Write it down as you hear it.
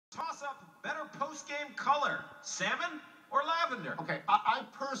Toss-up, better post-game color, salmon or lavender? Okay, I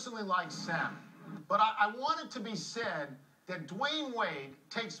personally like salmon, but I want it to be said that Dwayne Wade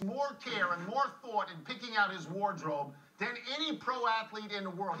takes more care and more thought in picking out his wardrobe than any pro athlete in the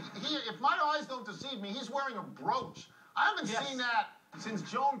world. If my eyes don't deceive me, he's wearing a brooch. I haven't seen that since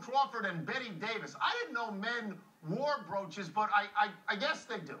Joan Crawford and Betty Davis. I didn't know men wore brooches, but I guess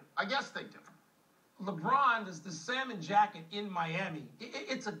they do. I guess they do. Lebron is the salmon jacket in Miami.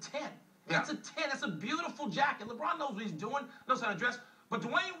 It's a 10. Yeah. It's a 10. It's a beautiful jacket. LeBron knows what he's doing, knows how to dress. But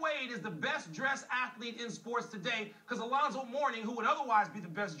Dwayne Wade is the best dressed athlete in sports today because Alonzo Mourning, who would otherwise be the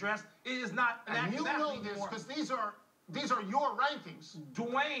best dressed, is not an active athlete anymore. And you know this because these are your rankings.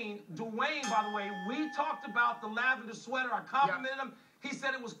 Dwayne, by the way, we talked about the lavender sweater. I complimented him. He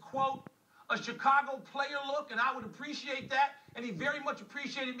said it was, quote, a Chicago player look, and I would appreciate that. And he very much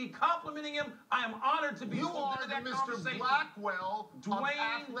appreciated me complimenting him. I am honored to be part of that Mr. Blackwell of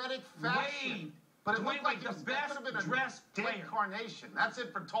athletic fashion. Wade. But it Dwayne looked like Wade, the best dressed player. Carnation. That's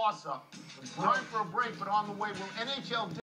it for toss-up. Time for a break, but on the way, will NHL